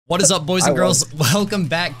What is up, boys and girls? Welcome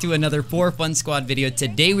back to another For Fun Squad video.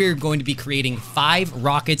 Today we are going to be creating 5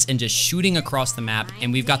 rockets and just shooting across the map.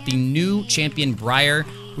 And we've got the new champion Briar,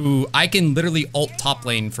 who I can literally ult top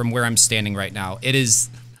lane from where I'm standing right now. It's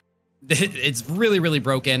really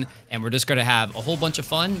broken, and we're just gonna have a whole bunch of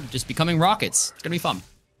fun just becoming rockets. It's gonna be fun.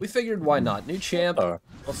 We figured why not? New champ.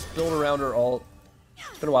 Let's build around her ult.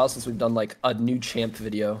 It's been a while since we've done like a new champ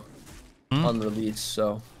video on release,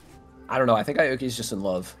 so I don't know. I think Ioki's just in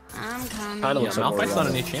love. Kind of looks like Malphite's not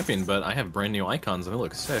a new champion, but I have brand new icons and it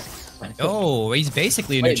looks sick. Oh, he's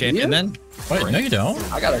basically a new champion then. Wait, no you don't.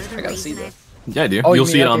 I gotta see that. Yeah, I do. Oh, You'll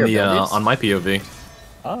see it on the abilities? on my POV.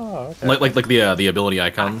 Oh, okay. Like the ability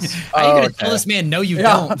icons. How are you gonna tell this man no you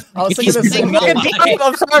don't? I was He's thinking saying this.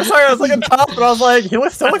 Malphite. I'm sorry. I was looking top, but I was like, he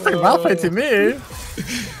still looks like Malphite to me.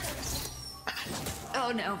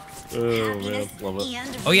 Oh no. Oh man, love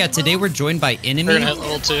it. Oh yeah, today we're joined by Enemy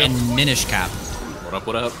and Minish Cap. What up?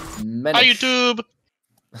 What up? Hi YouTube.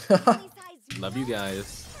 Love you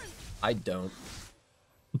guys. I don't.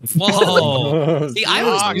 Whoa. See, I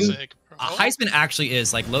was Toxic. Heisman actually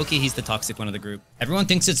is like Loki. He's the toxic one of the group. Everyone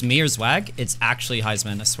thinks it's me or Zwag. It's actually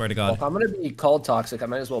Heisman. I swear to Well, God. if I'm gonna be called toxic, I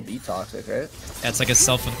might as well be toxic, right? That's like a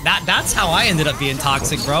self. That's how I ended up being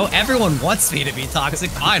toxic, bro. Everyone wants me to be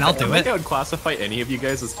toxic. Fine, I'll do I think I it. would classify any of you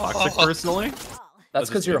guys as toxic personally. That's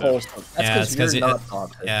because just you're do that. wholesome. That's because you're not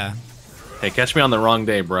toxic. Yeah. Hey, catch me on the wrong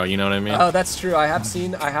day, bro. You know what I mean? Oh, that's true. I have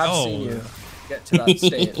seen you get to that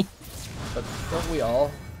state. But don't we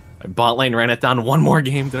all? My bot lane ran it down one more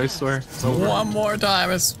game. Did I swear? One more time.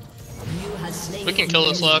 We can kill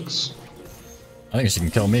this Lux. I think she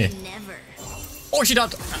can kill me. Oh, she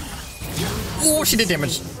dodged. Oh, she did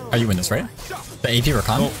damage. Are you in this, right? The AP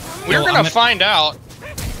Rakan? We're gonna find out.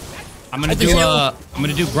 I'm gonna do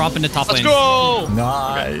Gromp into top Let's lane. go!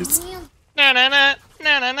 Nice. Na na na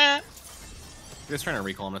na na na. You guys trying to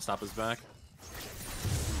recall him to stop his back?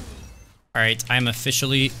 All right, I'm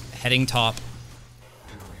officially heading top.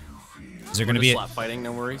 Is there gonna be slap fighting?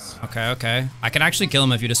 No worries. Okay. I can actually kill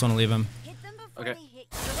him if you just want to leave him. Okay.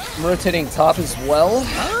 I'm rotating top as well.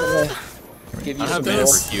 Give you I some have more.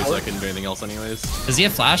 for Q, so I couldn't do anything else anyways. Does he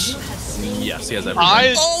have flash? Yes, he has everything.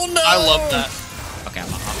 I love that. Okay,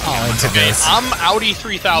 Oh, into base. I'm Audi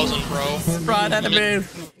 3000, bro. Right at me.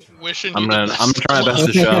 Wishing. I'm gonna try my best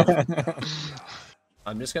to show.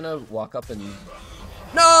 I'm just gonna walk up and.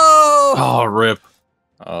 No! Oh, rip.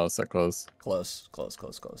 Oh, so close. Close.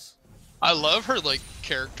 I love her like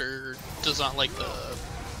character design, like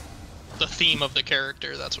the theme of the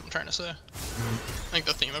character. That's what I'm trying to say. I think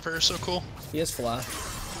the theme of her is so cool. He is flash.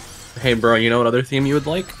 Hey, bro, you know what other theme you would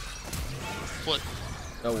like? What?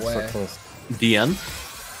 No way. So close. DN?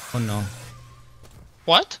 Oh no.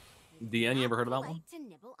 What? DN, you ever heard of that one?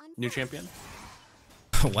 New champion?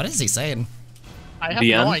 What is he saying? I have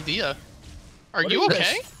DN? no idea. Are What you is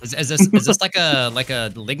okay? Is this like a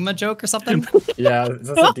Ligma joke or something? Yeah, is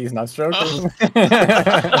this a D's nut stroke?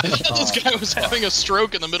 This guy was having a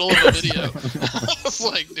stroke in the middle of a video. I was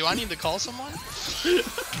like, do I need to call someone?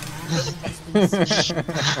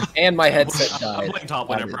 And my headset I'm died. playing top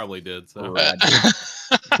lane, I probably did, so. Rad.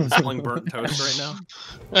 I'm selling burnt toast right now.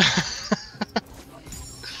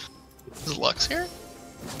 Is Lux here?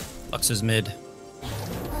 Lux is mid.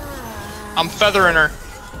 I'm feathering her.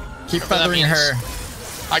 Keep feathering her.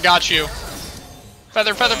 I got you.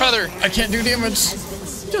 Feather. I can't do damage.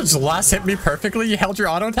 Just last hit me perfectly. You held your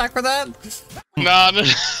auto attack for that? Nah, no, I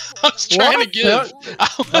was trying to give.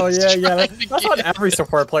 Oh yeah. That's what every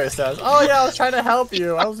support player says. Oh yeah, I was trying to help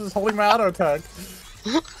you. I was just holding my auto attack.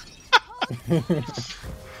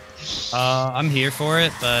 I'm here for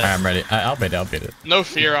it, but I'm ready. I'll beat it. No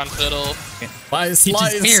fear on Fiddle. Slice. He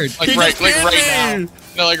just feared. Like right now.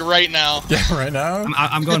 No, like right now. Yeah, right now.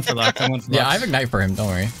 I'm going for Lux. Yeah, I have ignite for him. Don't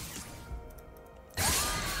worry.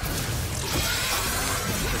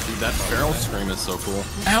 Dude, that barrel scream is so cool.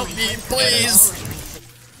 Help me, please.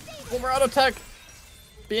 One more auto attack.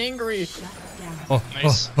 Be angry.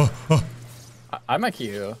 Nice. I'm a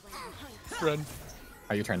Q. Run.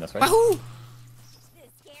 Are you turning this way? Wahoo!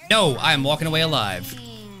 No, I'm walking away alive.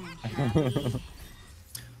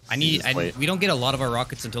 We don't get a lot of our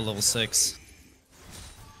rockets until level 6.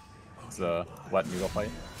 It's a what noodle fight?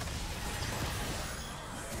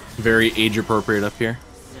 Very age appropriate up here.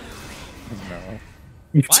 No.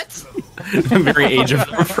 What? Very age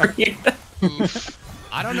appropriate.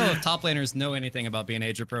 I don't know if top laners know anything about being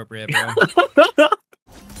age appropriate, bro.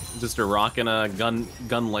 Just a rock and a gun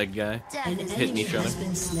leg guy hitting each other.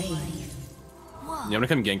 Yeah, I'm gonna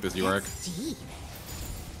come gank this Yorick.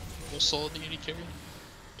 We'll solo the AD carry.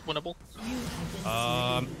 Winnable.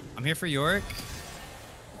 I'm here for Yorick.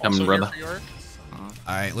 Coming, Also brother. here for Yorick.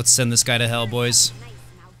 Alright, let's send this guy to hell, boys.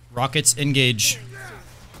 Rockets, engage.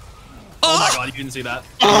 Oh my god, you didn't see that.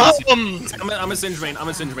 I'm a Singe main.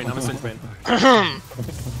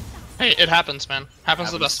 Hey, it happens, man. Happens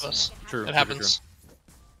to the best of us. True. It happens. True.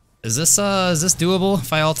 Is this doable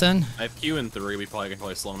if I ult in? I have Q in 3. We probably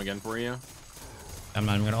can slow him again for you. I'm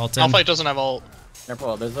not even gonna ult in. Malphite doesn't have ult.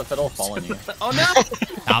 Careful, there's a fiddle following you. Oh no!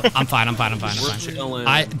 I'm fine. We're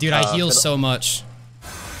chilling. Dude, I heal so much.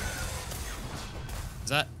 Is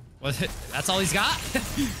that what? That's all he's got?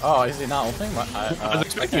 Oh, is he not ulting? I was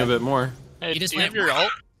expecting a bit more. Hey, He just do you have went- your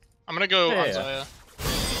ult? I'm gonna go on Yeah. Zaya.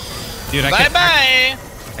 Dude, Bye-bye!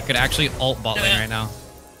 I could actually ult bot lane right now.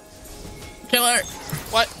 Killer!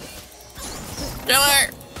 What?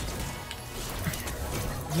 Killer!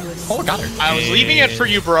 Oh, got her. I was leaving it for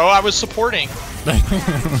you, bro. I was supporting.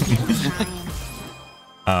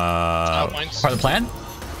 Points. Part of the plan?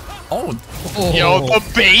 Oh, Yo, the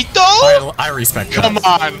bait though? I respect that. Come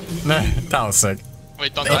on. That was sick.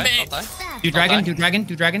 Wait, don't die. Don't die.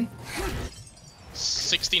 Do dragon.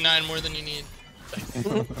 69 more than you need.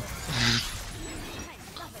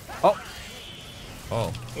 Oh.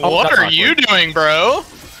 What are you doing, bro?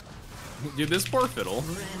 Dude, this poor Fiddle.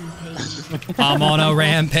 I'm on a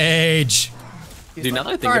rampage. Dude, now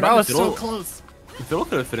that I think about it, Fiddle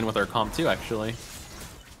could have fit in with our comp too, actually.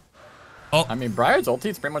 I mean, Briar's ulti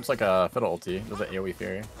is pretty much like a fiddle ulti. There's an AoE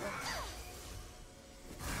Fury.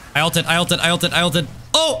 I ulted.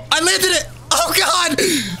 Oh, I landed it. Oh god.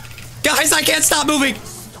 Guys, I can't stop moving.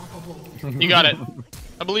 You got it.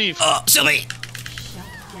 I believe. Silly.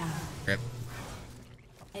 Rip.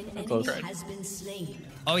 Close.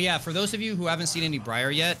 Oh yeah, for those of you who haven't seen any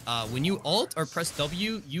Briar yet, when you ult or press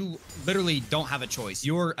W, you literally don't have a choice.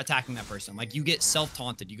 You're attacking that person. Like, you get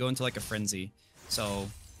self-taunted. You go into like a frenzy. So,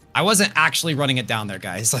 I wasn't actually running it down there,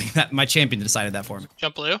 guys. Like, that, my champion decided that for me.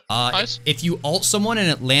 Jump blue. Nice. If you ult someone and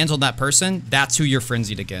it lands on that person, that's who you're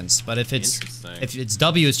frenzied against. But if it's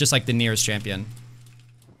W, it's just like the nearest champion.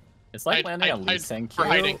 It's like landing on Lee Sin We're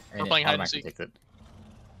hiding. and We're playing it hide and automatically seek. takes it.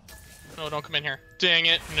 No, don't come in here. Dang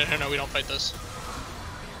it. No, we don't fight this.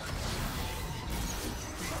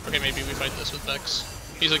 Okay, maybe we fight this with Vex.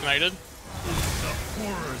 He's ignited.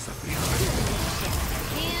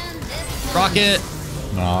 Rocket.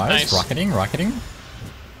 Nice. Nice. Rocketing. Is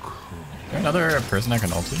there another person I can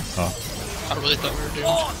ulti? Oh, I really thought we were doomed.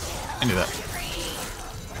 I knew that.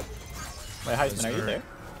 Wait, Heisman, are you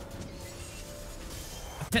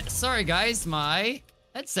there? Sorry, guys. My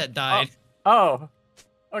headset died. Oh,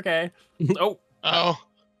 okay. Oh, Oh.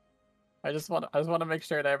 I just want to make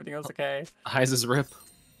sure that everything was okay. Highs is rip.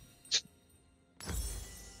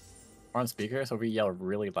 We're on speaker, so we yell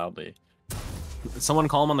really loudly. Someone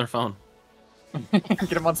call him on their phone.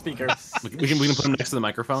 Get him on speaker. We can put him next to the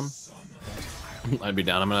microphone. I'd be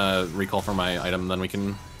down. I'm gonna recall for my item, then we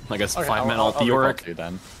can, I guess, Okay, 5-man I'll ult recall Yorick. you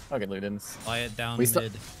then. Okay, Ludens. Fly it down We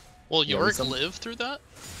mid. Will Yeah, Yorick some- live through that?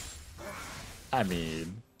 I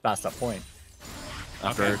mean, that's the point.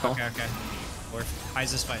 After I recall. Okay. Or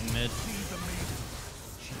Heis is fighting mid.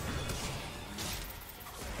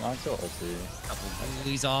 Long kill ulti.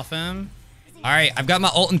 He's off him. All right, I've got my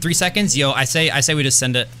ult in 3 seconds. Yo, I say we just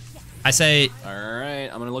send it. I say, All right,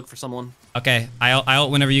 I'm gonna look for someone. okay. I ult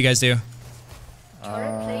whenever you guys do.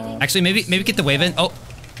 Actually, maybe get the wave in. Oh,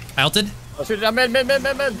 I ulted. Oh, shoot it down mid.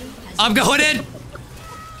 I'm going in.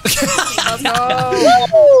 Let's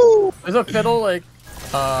go! There's a fiddle, like,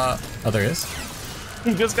 oh, there is?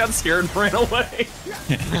 He just got scared and ran away.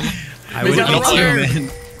 I would got eat him. you,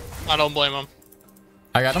 man. I don't blame him.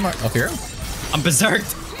 I got him up here. I'm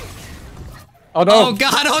berserked. Oh, no! Oh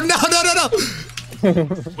god! Oh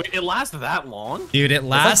no! Wait, it lasts that long? Dude, it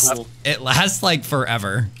lasts. cool. It lasts like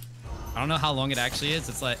forever. I don't know how long it actually is.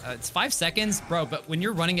 It's like it's 5 seconds, bro. But when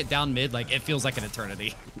you're running it down mid, like it feels like an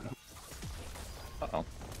eternity. Uh-oh.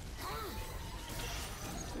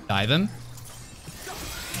 Dive him.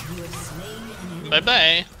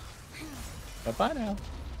 Bye-bye. Bye now.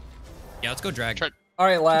 Yeah, let's go drag. All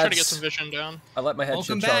right, lads. Try to get some vision down. I let my headshot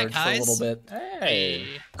Welcome back, charge for a guys. little bit. Hey.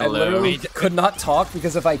 I Hello. literally could not talk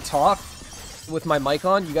because if I talked with my mic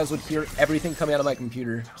on, you guys would hear everything coming out of my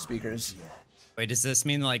computer speakers. Wait, does this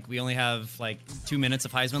mean like we only have like 2 minutes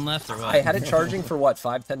of Heisman left, or what? I had it charging for what,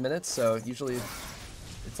 5-10 minutes, so usually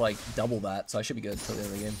it's like double that, so I should be good till the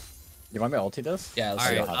end of the game. You want me to ulti this? Yeah, let's All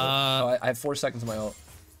see right. what happens. I have 4 seconds of my ult.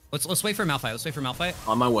 Let's wait for Malphite. Let's wait for Malphite.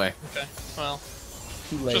 On my way. Okay, well,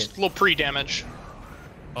 Too late. just a little pre-damage.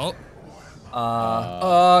 Oh.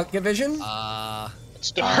 Get vision?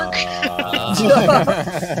 It's dark.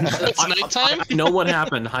 It's nighttime. I know what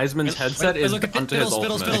happened. Heisman's headset is Look at onto his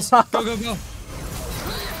Fiddles. ultimate.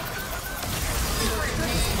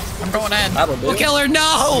 Go. I'm going in. That'll do. We'll kill her.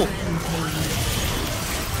 No.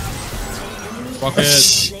 Rocket.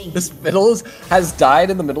 This Fiddles has died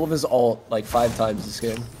in the middle of his ult like 5 times this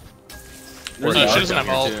game. No, she doesn't have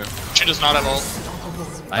ult. She does not have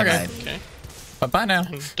ult. Bye bye. Okay. But bye now.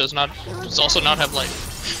 Does also not have life.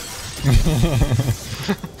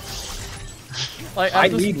 Like, I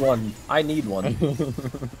need one. I need one.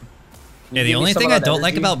 Yeah, the only thing I don't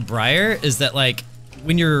like about Briar is that like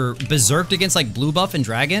when you're berserked against like blue buff and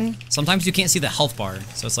dragon, sometimes you can't see the health bar.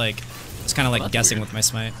 So it's like it's kind of like guessing weird with my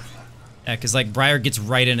smite. Yeah, because like Briar gets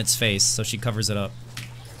right in its face, so she covers it up.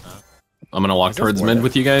 I'm gonna walk towards mid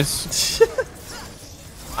with you guys.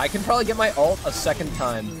 I can probably get my ult a second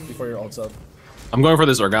time before your ult's up. I'm going for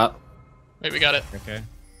this Urgot. Wait, we got it. Okay.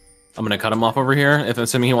 I'm gonna cut him off over here, if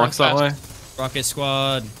assuming he walks that way. Rocket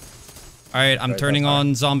squad. Alright, I'm turning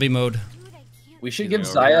on zombie mode. We should give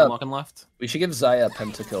Over here, Xayah. walking left. We should give Xayah a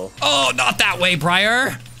pentakill. Oh, not that way,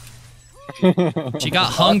 Briar! She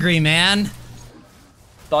got hungry, man.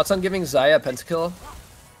 Thoughts on giving Xayah a pentakill?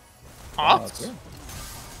 Thoughts?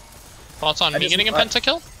 Thoughts on me getting a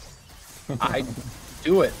pentakill? I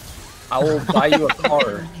do it. I will buy you a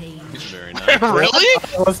car. Very nice. Really?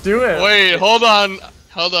 Let's do it. Wait, hold on.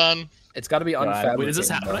 Hold on. It's got to be unfabricated. Wait, is this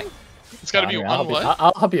happening? It's gotta be I'll on what?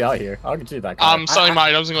 I'll help you out here. I'll get you that car. I'm selling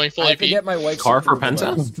mine. I was going full I AP. have to get my white Car for super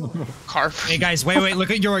Penta? blast. Car. Hey guys, wait,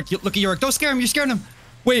 look at Yorick, look at Yorick. Don't scare him, you're scaring him.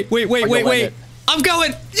 Wait. I'll go win it. I'm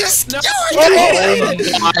going. Yes, No. Yorick!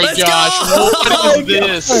 Oh my Let's gosh, go! what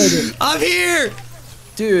is this? I'm here.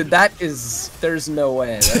 Dude, that is... There's no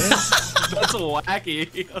way. That's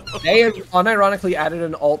wacky. They have unironically added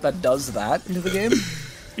an ult that does that into the game.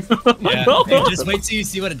 Yeah. Hey, just wait till you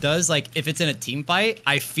see what it does. Like, if it's in a team fight,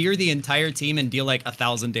 I fear the entire team and deal like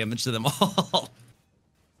 1,000 damage to them all.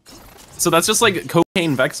 So that's just like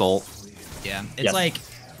cocaine Vex ult. Yeah, it's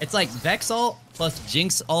like Vex ult plus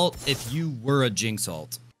Jinx ult if you were a Jinx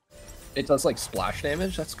ult. It does like splash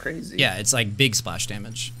damage? That's crazy. Yeah, it's like big splash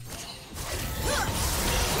damage.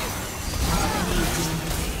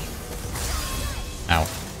 Ow.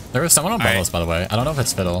 There was someone on Bubbles, by the way. I don't know if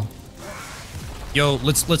it's Fiddle. Yo,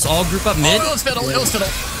 let's all group up mid. Oh, it was Fiddle. It was Fiddle.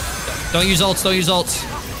 Don't use ults. Don't use ults.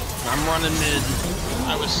 I'm running mid.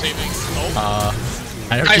 I was saving. I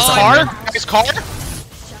heard Nice you car. something. Nice car.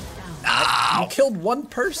 You killed one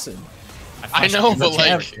person. I know, but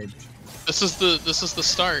like, this is the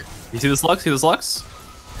start. You see this Lux? See this Lux?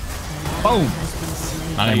 Boom.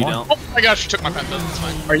 Not No, you anymore. don't. Oh my gosh, she took my penta. That's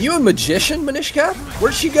fine. Are you a magician, Manishka?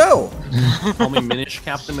 Where'd she go? Call me Minish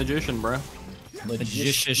Captain Magician, bro.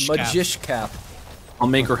 Magicish cap. Magish cap. I'll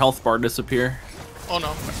make her health bar disappear. Oh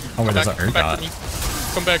no. Oh, wait, there's an Come back for Urgot. me.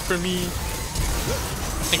 Come back for me.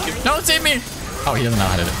 Thank you. No, save me! Oh, he doesn't know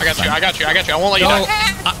how to do it. I got you. I got you. I got you. I won't let you Yo,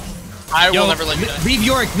 die. I will yo, never let you die. leave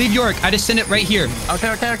Yorick. Leave Yorick. I just sent it right here.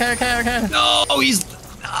 Okay. No, he's.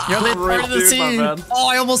 You're late part of the scene. Oh,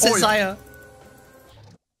 I almost hit Xayah.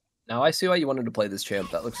 Now I see why you wanted to play this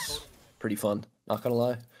champ. That looks pretty fun. Not gonna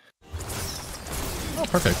lie. Oh,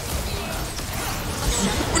 perfect.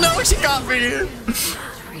 No, she got me.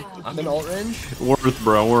 I'm in ult range. Worth,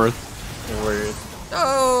 bro, worth.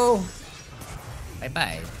 No! Bye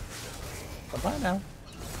bye. Bye now.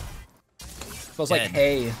 Smells like Dead.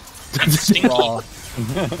 hay. Stinky. Raw.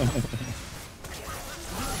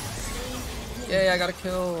 Yay, I got a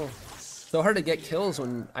kill. So hard to get kills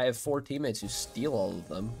when I have 4 teammates who steal all of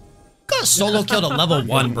them. Got a solo kill to level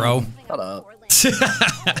 1, bro. Shut up.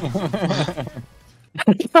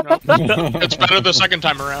 It's better the second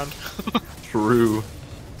time around. True.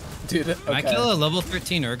 Dude, okay. Can I kill a level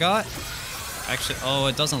 13 Urgot? Actually, oh,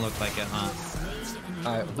 it doesn't look like it, huh?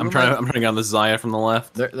 Alright, I'm trying to get on this Xayah from the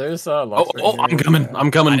left. There's Oh, I'm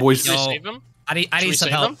coming, boys. Should I Yo. save him? I need we some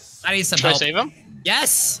save help. him? I need some Should I help. save him?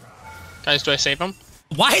 Yes. Guys, do I save him?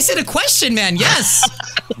 Why is it a question, man? Yes.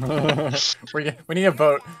 we need a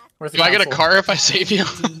vote. Where's the Do I get a council? car if I save you?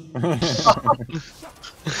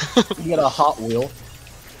 You get a Hot Wheel.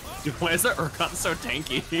 Dude, why is that Urgot so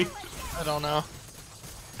tanky? I don't know.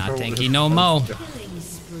 Not tanky no mo.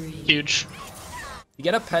 Huge. You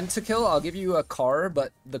get a pentakill, I'll give you a car,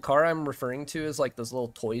 but the car I'm referring to is like those little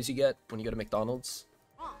toys you get when you go to McDonald's.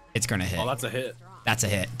 It's gonna hit. Oh, that's a hit. That's a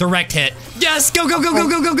hit. Direct hit. Yes. Go.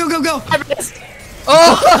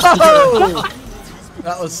 Oh!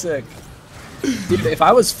 That was sick. Dude, if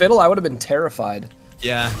I was Fiddle, I would have been terrified.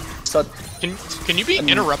 Yeah. So, Can you be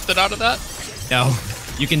interrupted out of that? No.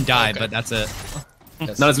 You can die, Okay. but that's it.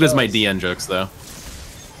 Not as good as my DN jokes, though.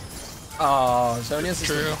 Oh, Zonia's is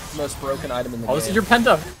True. the most broken item in the Oh, game. this is your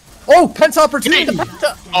penta. Oh, Penta opportunity!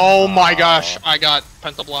 Oh my gosh, I got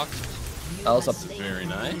penta block. That was a, Very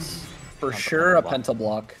nice. for sure a Penta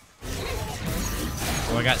block.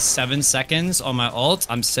 So I got 7 seconds on my ult.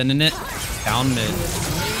 I'm sending it down mid.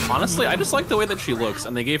 Honestly, I just like the way that she looks,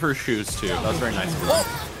 and they gave her shoes too. That was very nice of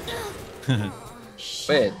her.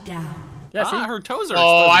 Wait. Yeah, see? Her toes are.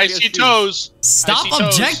 Oh, exposed. I She has see shoes. toes. Stop I see toes.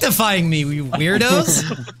 objectifying me, you weirdos.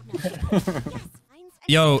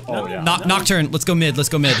 Yo, Oh, yeah. Nocturne, let's go mid. Let's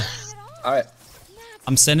go mid. All right.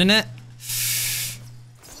 I'm sending it.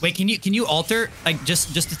 Wait, can you alter like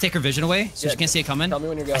just to take her vision away so Yeah, she can't see it coming? tell me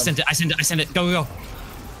when you're I going. sent it. Go.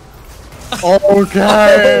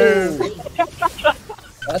 Okay.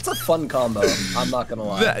 That's a fun combo. I'm not gonna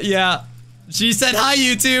lie. Yeah. She said hi,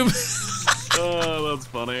 YouTube. Oh, that's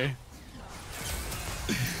funny.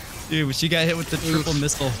 Dude, she got hit with the triple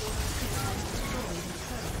missile.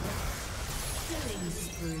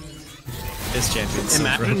 This champion's so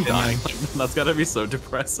Imagine broken. dying. That's gotta be so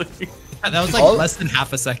depressing. That was like All- less than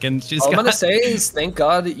half a second. She's All I'm got gonna say is thank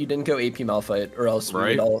God that you didn't go AP Malphite, or else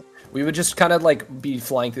Right. we would just kind of like be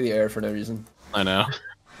flying through the air for no reason. I know.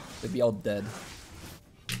 They'd be all dead.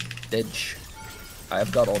 Ditch. I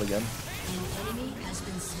have got ult again.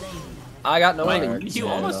 I got no Wait, armor. you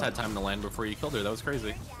almost had time to land before you killed her. That was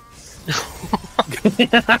crazy.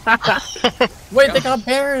 Wait, they got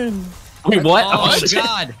Baron. Wait, what? Oh, shit.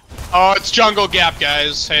 God. Oh, it's jungle gap,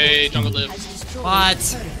 guys. Hey, jungle lives. What?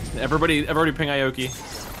 Everybody ping Aoki.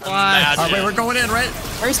 What? Oh, wait, we're going in, right?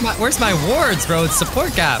 Where's my wards, bro? It's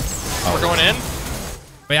support gap. We're going in.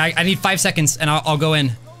 Wait, I need 5 seconds and I'll go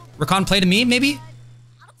in. Rakan, play to me, maybe?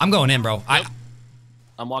 I'm going in, bro.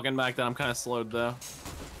 I'm walking back. Then I'm kind of slowed though.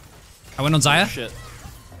 I went on Zaya. Shit.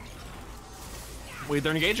 Wait,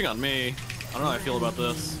 they're engaging on me. I don't know how I feel about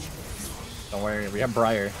this. Don't worry, we have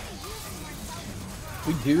Briar.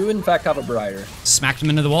 We do in fact have a Briar. Smacked him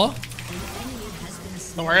into the wall.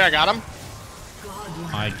 Don't worry, I got him.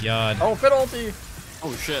 My God. Oh, fit ulti.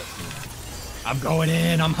 Oh shit. I'm going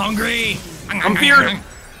in. I'm hungry. I'm feared.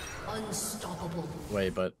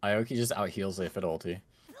 Wait, but Aoki just out heals a fit ulti.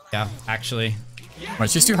 Yeah, actually. Wait,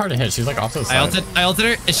 she's too hard to hit. She's like off to the side. I ulted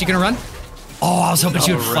her. Is she gonna run? Oh, I was hoping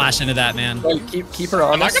she would flash into that, man. Wait, keep her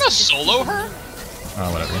on Am I us. gonna solo her?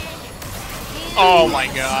 Oh, whatever. Oh my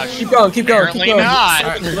gosh. Keep going, keep going, Apparently keep going.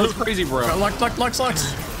 not. That's crazy, bro. Lux.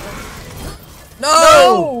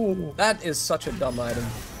 No! That is such a dumb item.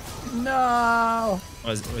 No.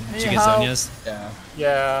 Did you Hey, get how? Zonya's? Yeah.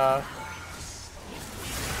 Yeah.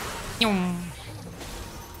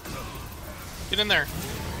 Get in there.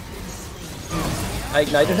 I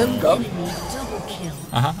ignited him. Go.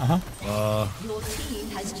 Your team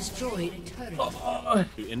has destroyed a turret.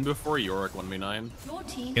 In before Yorick 1v9. Your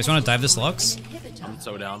team You guys want to dive this Lux? I'm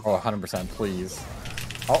so down. Oh, 100%, please.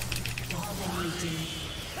 Oh.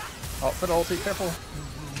 Oh, fit ulti, careful.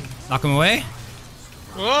 Knock him away.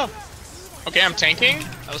 Whoa. Okay, I'm tanking.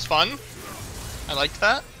 That was fun. I liked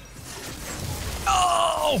that.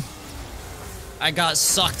 Oh! I got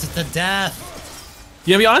sucked to death.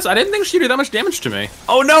 Yeah, to be honest, I didn't think she'd do that much damage to me.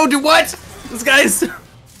 Oh no, dude, what? This guy's...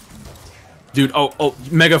 Dude, oh,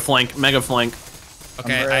 mega flank.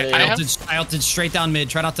 Okay, ready. I ulted straight down mid.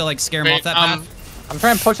 Try not to like scare him Wait, off that path. I'm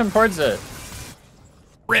trying to push him towards it.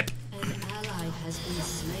 Rip. An ally has been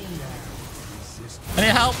slain. I need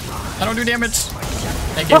help. I don't do damage.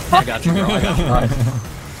 Thank you. I got you, bro. I got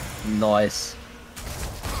you. Nice.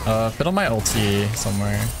 Fiddle my ulti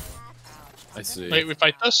somewhere. I see. Wait, we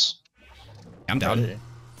fight this? I'm down. Ready.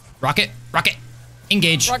 Rocket.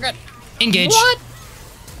 Engage. Rocket. Engage. What?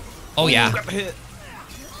 Oh yeah. Hit.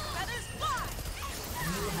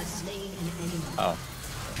 Oh.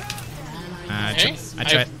 Hey,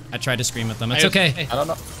 I tried to scream at them. It's okay. I don't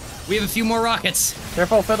know. We have a few more rockets.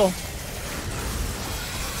 Careful, fiddle.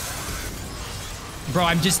 Bro,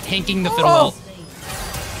 I'm just tanking the fiddle ult.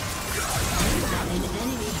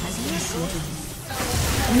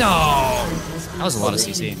 No. That was a lot of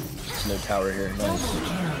CC. There's no tower here.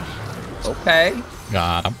 Nice. Okay.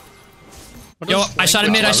 Got him. Yo, I shot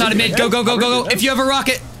him mid. Go. If you have a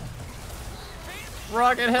rocket.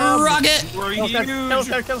 Rocket him. Rocket. We're Kill huge.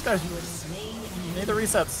 this guy. Need the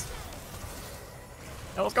resets.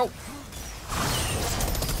 Yeah, let's go.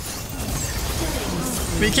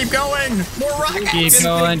 We keep going. More rockets. Keep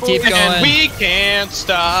going. And we can't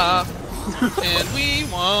stop. And we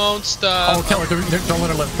won't stop. Oh, kill her. Don't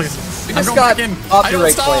let her live, please. We I'm just going got back in. I don't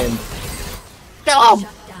copyright stop. claim. Kill him.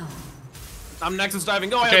 I'm Nexus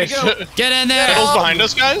diving. Go, Okay, Aoki, go. Get in there. Fiddle's behind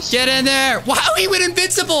us, guys. Get in there. Wow, he went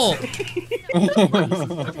invincible. God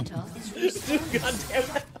damn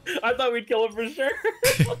it. I thought we'd kill him for sure.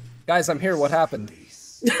 Guys, I'm here. What happened?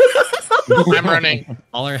 I'm running.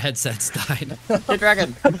 All our headsets died. Hit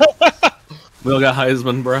dragon. We all got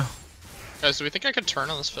Heisman, bro. Guys, do we think I could turn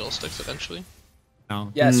on this fiddlesticks eventually? No.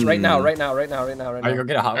 Yes, right now, right now. Are you gonna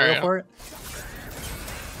get a hot wheel for it?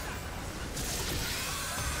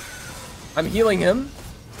 I'm healing him.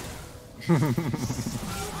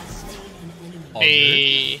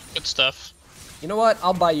 Hey, good stuff. You know what?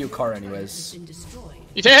 I'll buy you a car anyways.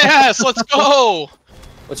 Yes, let's go.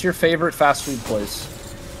 What's your favorite fast food place?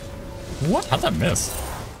 What? How'd that miss?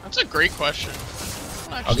 That's a great question.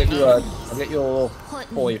 I'll get you a little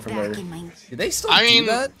toy from there. Do they still do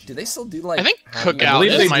that? Do they still do like? I think Happy Cookout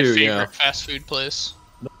Meals? is my do, favorite yeah. fast food place.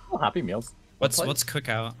 Happy Meals. What's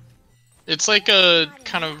Cookout? It's like a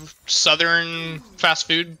kind of southern fast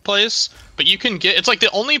food place, but you can get, it's like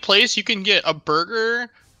the only place you can get a burger,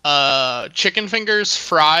 chicken fingers,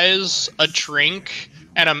 fries, a drink,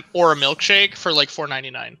 and or a milkshake for like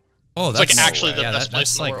 $4.99. Oh, It's that's like actually the best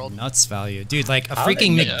place that's in the like world. nuts value, dude. Like a How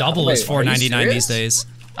freaking did- McDouble Wait, is are you $4.99 these serious? days.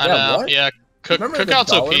 I Yeah, know, what? yeah. Remember the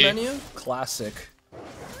Cookout's dollar OP. menu? Classic.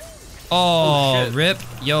 Oh, rip,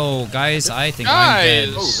 yo, guys, I think I'm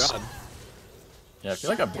dead. Guys! Oh god. Yeah, I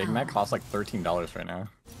feel like a Big Mac costs like $13 right now.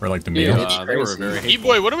 For like the Yeah. meal. It's They were crazy. very hateful.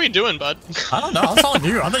 E-boy, what are we doing, bud? I don't know. I was telling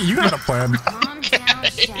you. I thought you had a plan.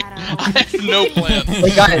 I have no plan.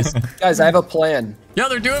 Hey guys, I have a plan. Yeah,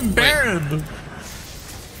 they're doing Baron.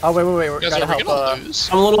 Oh wait, we Guys, gotta are we help. gonna lose?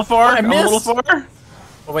 I'm a little far. I'm a missed. little far.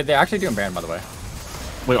 Oh wait, they're actually doing Baron, by the way.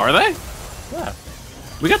 Wait, are they? Yeah.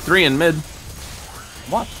 We got 3 in mid.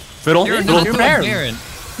 What? Fiddle. You're Fiddle. not doing Baron. Baron.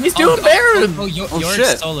 He's doing Baron. Oh, you're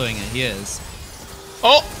shit. soloing it. He is.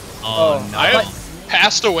 Oh, Oh no. I have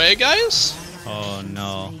passed away, guys. Oh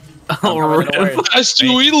no. Oh, Don't worry.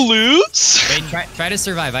 Do we lose? Wait, try to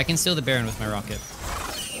survive. I can steal the Baron with my rocket.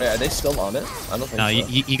 Wait, are they still on it? I don't think No, so.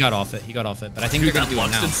 he got off it. He got off it. But I think Dude, you're that gonna do it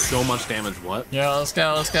Lux now. did so much damage. What? Yeah, let's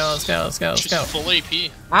go. She's full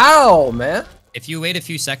AP. Ow, man! If you wait a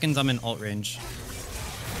few seconds, I'm in ult range.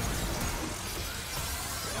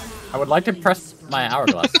 I would like to press my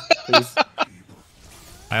hourglass, please.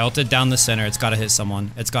 I ulted down the center. It's gotta hit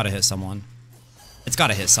someone. It's gotta hit someone. It's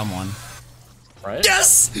gotta hit someone. Right?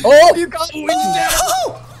 Yes! Oh, you got me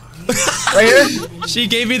down! Right here. She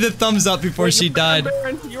gave me the thumbs up before she died.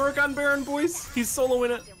 Baron. You're on Baron, boys. He's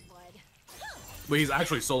soloing it. Wait, he's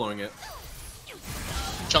actually soloing it.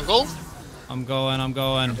 Jungle? I'm going.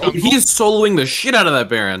 He's soloing the shit out of that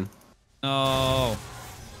Baron. No.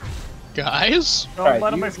 Guys? All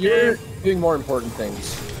right, you're doing more important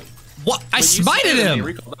things. What? I smited him!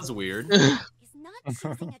 Recall, that's weird.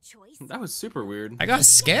 That was super weird. I got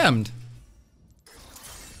scammed.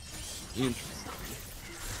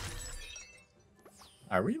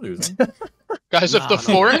 Are we losing? Guys, if the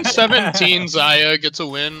 4-17 Zaya gets a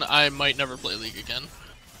win, I might never play League again.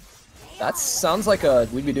 That sounds like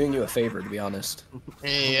we'd be doing you a favor, to be honest.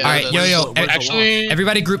 Yeah, All right, yo. Actually,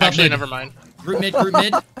 Everybody group up actually, mid. never mind. Group mid.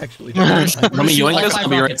 Actually, Let me Shoot yoink all this. 5 I'll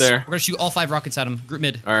be right rockets. there. We're gonna shoot all 5 rockets at him. Group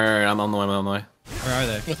mid. Alright, I'm on the way. Where are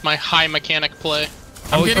they? With my high mechanic play.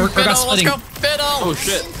 Oh, getting or Fiddle, got let's splitting. go Fiddle! Oh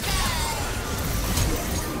shit.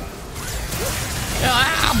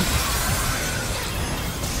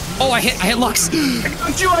 Oh, I hit Lux.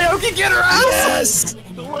 Get her out! Yes!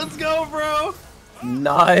 Let's go, bro!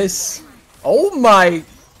 nice. Oh my!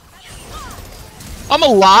 I'm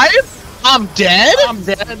alive? I'm dead? I'm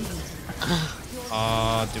dead.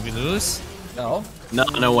 Did we lose? No.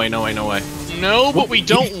 No way. No, but we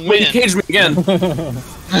don't Wait, win. he caged me again.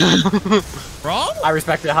 Wrong? I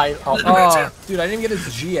respect the height. Oh, Oh, dude, I didn't get a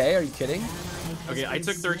GA. Are you kidding? Okay, I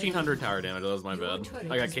took 1300 tower damage. That was my bad.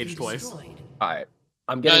 I got caged twice. All right,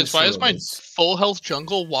 I'm getting. Guys, why is my cereals. full health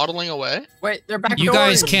jungle waddling away? wait, they're back. You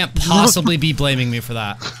guys can't possibly be blaming me for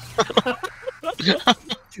that.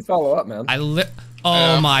 You follow up, man? Oh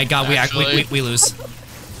Yeah, my god, actually. we lose.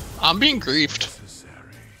 I'm being griefed.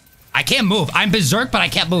 I can't move. I'm berserk, but I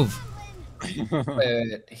can't move.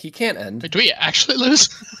 Wait, he can't end. Wait, do we actually lose?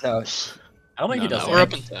 No. I don't think he does. No, we're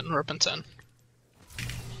up in 10. We're up in 10.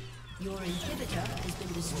 Your inhibitor has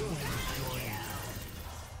been destroyed.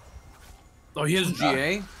 Oh, he has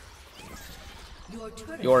GA? Your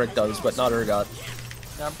turret Yorick does, but not Urgot.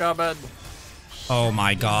 I'm coming. Oh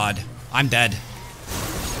my god. I'm dead.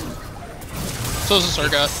 So is this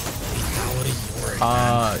Urgot.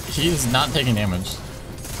 He's not taking damage.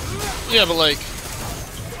 Yeah, but like,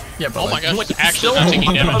 Yeah, but oh my like, gosh, he's actually not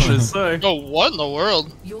taking damage. Say. Oh, what in the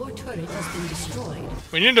world? Your turret has been destroyed.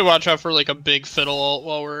 We need to watch out for like a big fiddle ult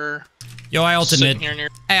while we're Yo, I ulted sitting mid. here near.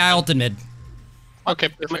 Hey, I ulted mid. Okay,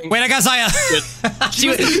 perfect. Wait, I got Zaya.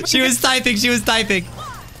 she was typing. She was typing.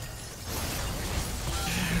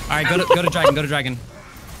 All right, go to dragon. Go to dragon.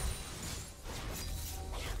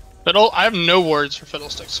 Fiddle, I have no words for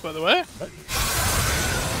fiddlesticks, by the way.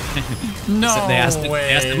 no They asked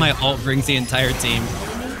way. if my ult brings the entire team.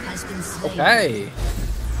 Enemy has been slain. Okay.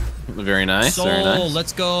 Very nice. Soul, Very nice.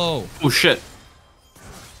 let's go. Oh shit.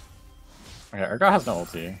 Okay, Urgot has no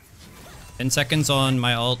ulti. 10 seconds on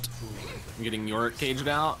my ult. I'm getting Yorick caged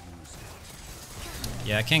out.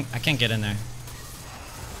 Yeah, I can't get in there.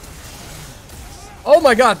 Oh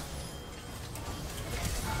my god.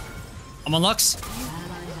 I'm on Lux.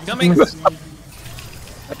 Coming. I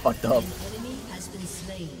fucked up.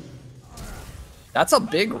 That's a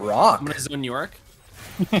big rock. I'm gonna zone Yorick.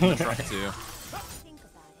 I'm gonna try to.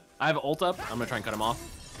 I have ult up. I'm gonna try and cut him off.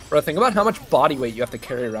 Bro, think about how much body weight you have to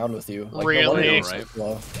carry around with you. Like, Really? no wonder you're so Right.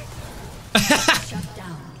 slow.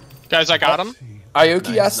 Guys, I got him.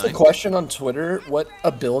 Aoki asked the nice. question on Twitter, what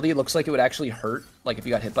ability looks like it would actually hurt, like if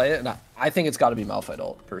you got hit by it, and I think it's got to be Malphite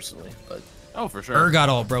ult, personally, but... Oh, for sure. Urgot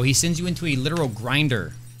ult, bro. He sends you into a literal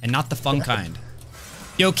grinder, and not the fun kind.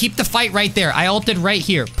 Yo, keep the fight right there. I ulted right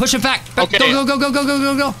here. Push it back. Okay. Go, go, go, go, go, go,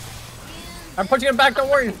 go, go. I'm pushing him back, don't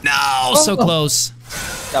worry. No, so close.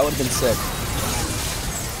 That would have been sick.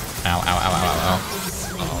 Ow, ow, ow, ow, ow.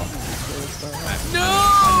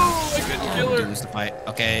 Lose the fight.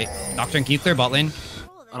 Okay, Nocturne, can you clear bot lane?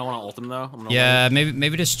 I don't want to ult him though. I'm gonna Yeah,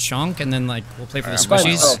 maybe just chunk, and then like we'll play for the Fine,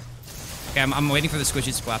 squishies. oh. Okay, I'm waiting for the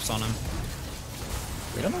squishies to collapse on him.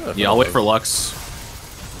 We don't know wait. Yeah, I'll wait for Lux.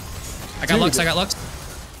 I got Lux, I got Lux.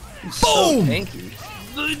 So Boom! tanky.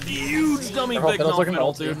 The huge dummy Careful, big Fiddle's looking Malphite to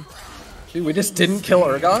ult, ult, dude. Dude, we just didn't kill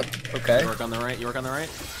Urgot? Okay. Yorick on the right. Yorick on the right.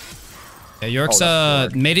 Yeah, York's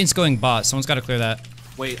that's Maiden's going bot. Someone's got to clear that.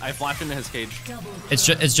 Wait, I flashed into his cage. It's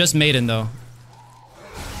just Maiden though.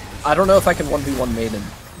 I don't know if I can 1v1 Maiden.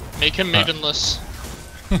 Make him maidenless.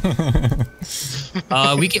 We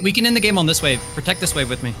can end the game on this wave. Protect this wave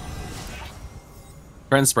with me.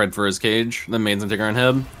 Try and spread for his cage. Then Maiden's gonna take her on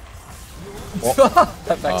him.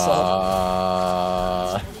 That backs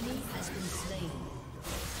up.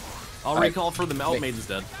 I'll recall for the Maiden's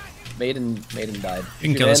dead. Maiden died. We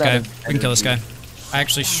can kill this guy. We can kill this guy. I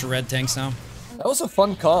actually shred tanks now. That was a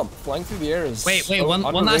fun comp. Flying through the air is Wait, so one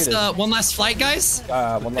underrated. last flight, guys.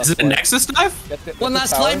 One last Is it a flight. Nexus dive? Get the One last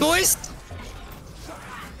tower. flight, boys.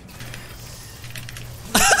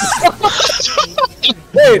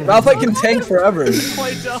 Wait, Malphite can tank forever.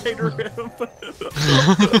 I died, Rip.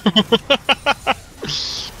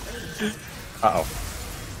 Uh-oh.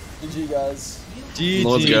 GG, guys.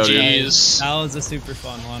 Let's go, dude. Jeez. That was a super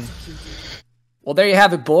fun one. Well, there you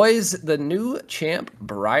have it, boys. The new champ,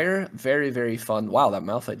 Briar. Very, very fun. Wow, that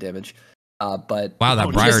Malphite damage. But Wow, that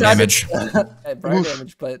we Briar decided- damage. Briar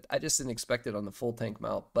damage, but I just didn't expect it on the full tank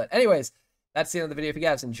mount. But anyways, that's the end of the video. If you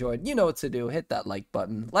guys enjoyed, you know what to do. Hit that like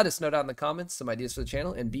button. Let us know down in the comments some ideas for the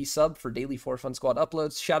channel, and be sub for daily 4 Fun Squad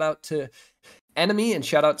uploads. Shout out to Enemy and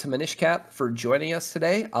shout out to Manishcap for joining us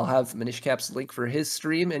today. I'll have Manishcap's link for his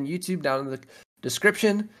stream and YouTube down in the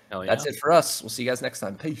description. Hell yeah. That's it for us. We'll see you guys next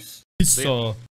time. Peace. So.